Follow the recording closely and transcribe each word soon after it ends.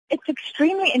It's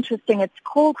extremely interesting. It's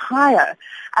called Hire.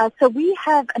 So we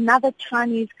have another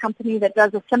Chinese company that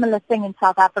does a similar thing in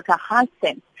South Africa,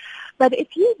 Hisense. But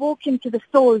if you walk into the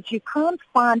stores, you can't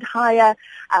find Hire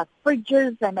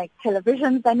fridges. They make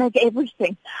televisions. They make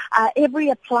everything, every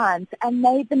appliance. And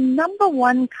they're the number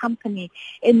one company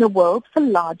in the world for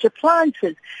large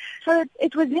appliances. So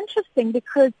it was interesting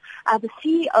because the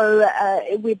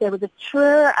CEO, there was a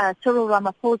tour, Cyril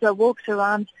Ramaphosa walks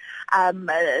around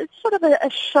sort of a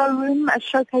showroom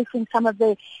showcasing some of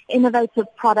the innovative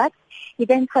products. He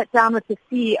then sat down with the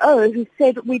CEO who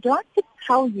said, we'd like to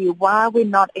tell you why we're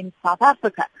not in South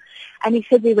Africa. And he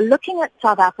said, we were looking at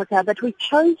South Africa, but we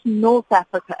chose North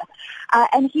Africa.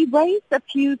 And he raised a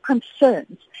few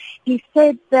concerns. He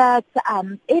said that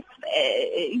if,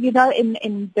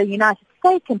 in the United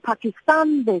States and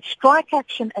Pakistan, there's strike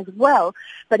action as well.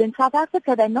 But in South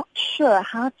Africa, they're not sure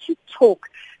how to talk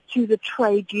to the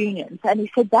trade unions. And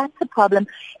he said that's a problem.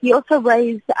 He also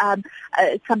raised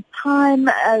some time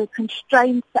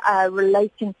constraints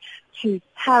relating to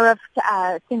tariffs,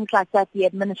 things like that, the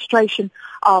administration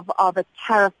of a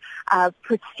tariff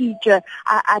procedure.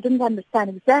 I didn't understand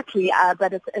exactly,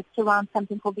 but it's around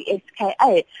something called the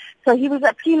SKA. So he was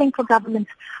appealing for government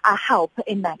help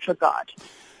in that regard.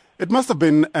 It must have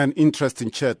been an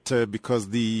interesting chat because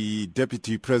the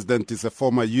Deputy President is a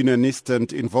former unionist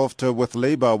and involved with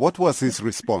Labour. What was his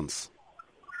response?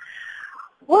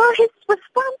 Well, his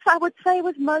response, I would say,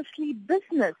 was mostly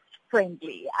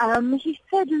business-friendly.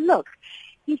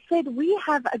 He said, we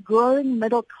have a growing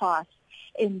middle class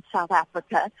in South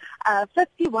Africa,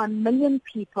 51 million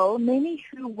people, many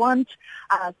who want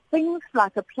things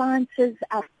like appliances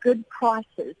at good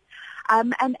prices.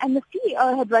 And the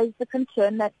CEO had raised the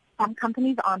concern that some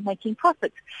companies aren't making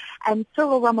profits. And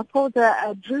Cyril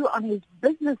Ramaphosa drew on his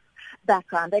business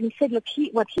background, and he said, look,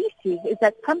 what he sees is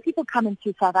that some people come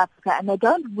into South Africa and they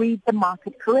don't read the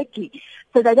market correctly.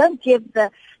 So they don't give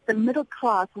the middle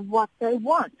class what they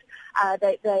want.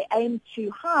 They aim too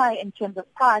high in terms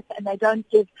of price, and they don't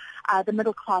give the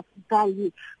middle class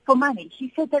value for money.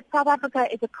 He said that South Africa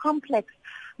is a complex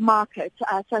market.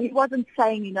 So he wasn't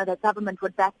saying, that government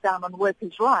would back down on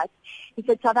workers' rights. He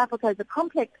said South Africa is a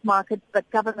complex market, but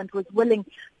government was willing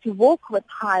to walk with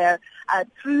Hire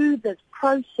through this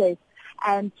process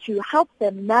and to help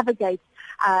them navigate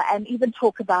and even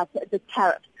talk about the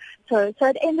tariffs. So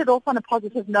it ended off on a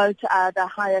positive note, the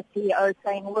Hire CEO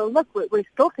saying, well, look, we're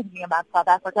still thinking about South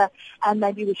Africa, and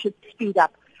maybe we should speed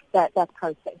up that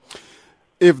process.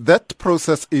 If that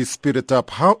process is speeded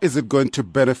up, how is it going to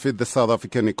benefit the South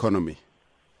African economy?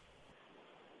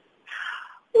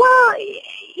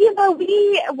 Well,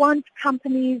 we want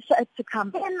companies to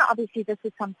come in. Obviously, this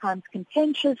is sometimes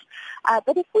contentious.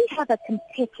 But if we have a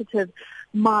competitive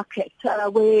market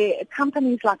where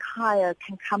companies like Hire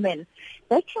can come in,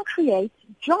 they can create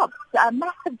jobs,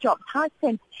 massive jobs.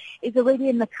 Hisense is already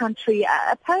in the country,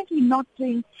 apparently not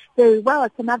doing very well.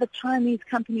 It's another Chinese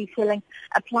company selling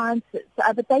appliances,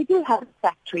 but they do have a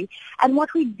factory. And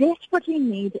what we desperately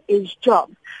need is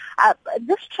jobs.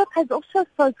 This trip has also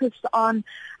focused on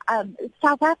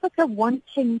South Africa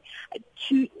wanting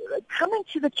to come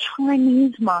into the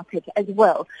Chinese market as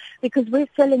well, because we're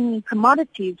selling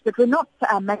commodities, but we're not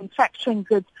manufacturing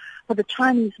goods for the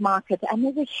Chinese market, and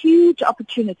there's a huge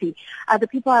opportunity. The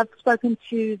people I've spoken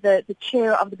to, the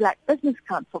chair of the Black Business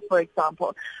Council, for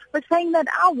example, was saying that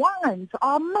our wines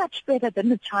are much better than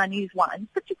the Chinese wines,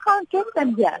 but you can't get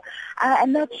them here,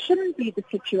 and that shouldn't be the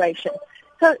situation.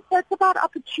 So it's about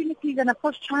opportunities, and of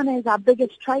course China is our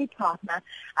biggest trade partner,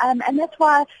 and that's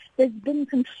why there's been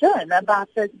concern about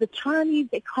the Chinese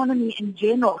economy in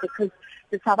general, because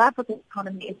the South African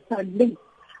economy is so linked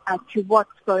to what's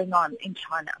going on in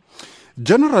China.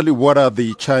 Generally, what are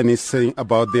the Chinese saying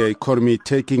about their economy,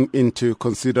 taking into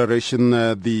consideration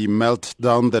the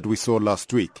meltdown that we saw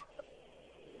last week?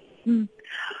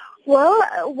 Well,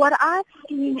 what I've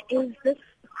seen is this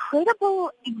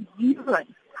incredible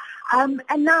exuberance. And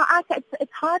now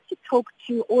it's hard to talk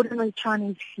to ordinary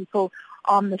Chinese people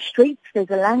on the streets. There's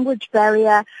a language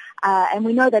barrier, and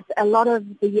we know that a lot of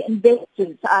the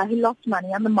investors who lost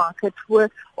money on the market were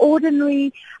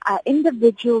ordinary,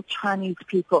 individual Chinese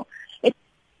people. It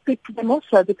speaks to them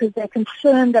also because they're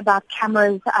concerned about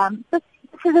cameras. This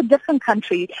is a different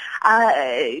country.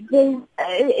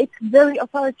 It's very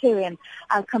authoritarian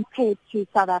compared to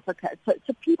South Africa.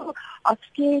 So people are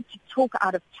scared to talk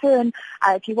out of turn.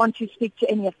 If you want to speak to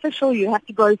any official, you have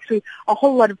to go through a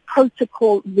whole lot of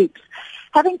protocol loops.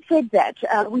 Having said that,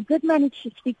 we did manage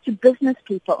to speak to business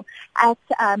people at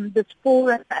this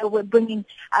forum. We're bringing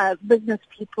business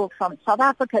people from South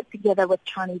Africa together with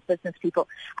Chinese business people,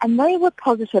 and they were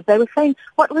positive. They were saying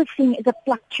what we're seeing is a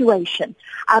fluctuation.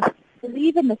 They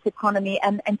believe in this economy,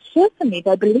 and certainly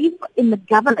they believe in the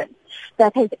government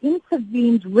that has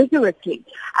intervened rigorously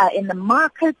in the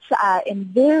markets, in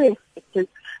various sectors.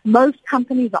 Most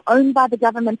companies are owned by the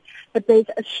government, but there's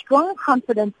a strong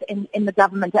confidence in the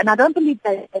government. And I don't believe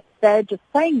they're just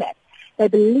saying that. They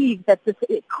believe that this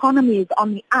economy is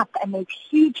on the up, and there's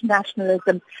huge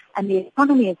nationalism, and the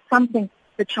economy is something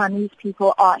the Chinese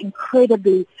people are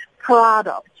incredibly proud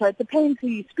of. So it depends who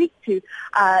you speak to.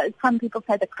 Some people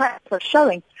say the cracks are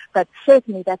showing, but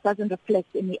certainly that doesn't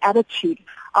reflect in the attitude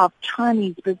of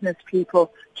Chinese business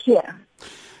people here.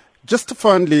 Just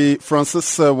finally,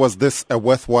 Francis, was this a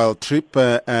worthwhile trip,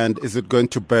 and is it going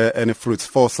to bear any fruits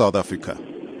for South Africa?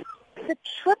 The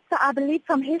trip, I believe,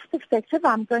 from his perspective,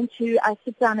 I'm going to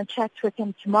sit down and chat with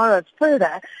him tomorrow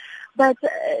further, but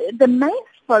the main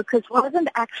focus wasn't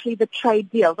actually the trade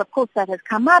deals. Of course, that has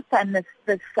come up, and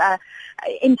this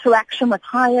interaction with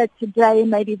Haya today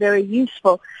may be very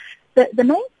useful. The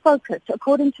main focus,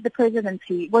 according to the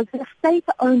presidency, was the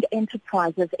state-owned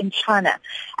enterprises in China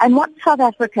and what South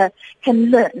Africa can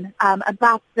learn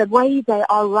about the way they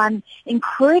are run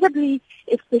incredibly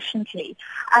efficiently.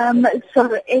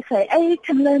 So SAA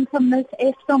can learn from this,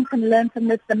 Eskom can learn from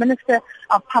this, the Minister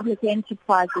of Public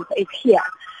Enterprises is here.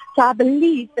 So I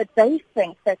believe that they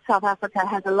think that South Africa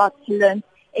has a lot to learn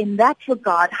in that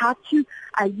regard, how to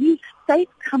use state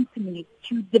companies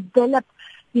to develop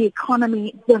the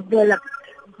economy, develop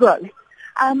growth.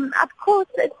 Of course,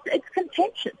 it's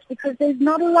contentious because there's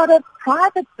not a lot of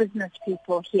private business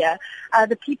people here,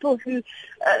 the people who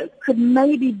could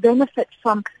maybe benefit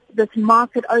from this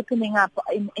market opening up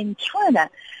in China.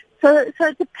 So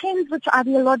it depends which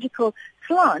ideological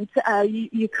slant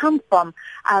you come from.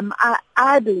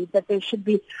 I believe that there should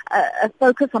be a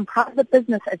focus on private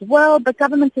business as well, but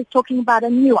government is talking about a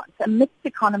nuance, a mixed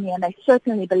economy, and they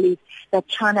certainly believe that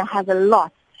China has a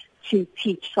lot to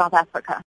teach South Africa.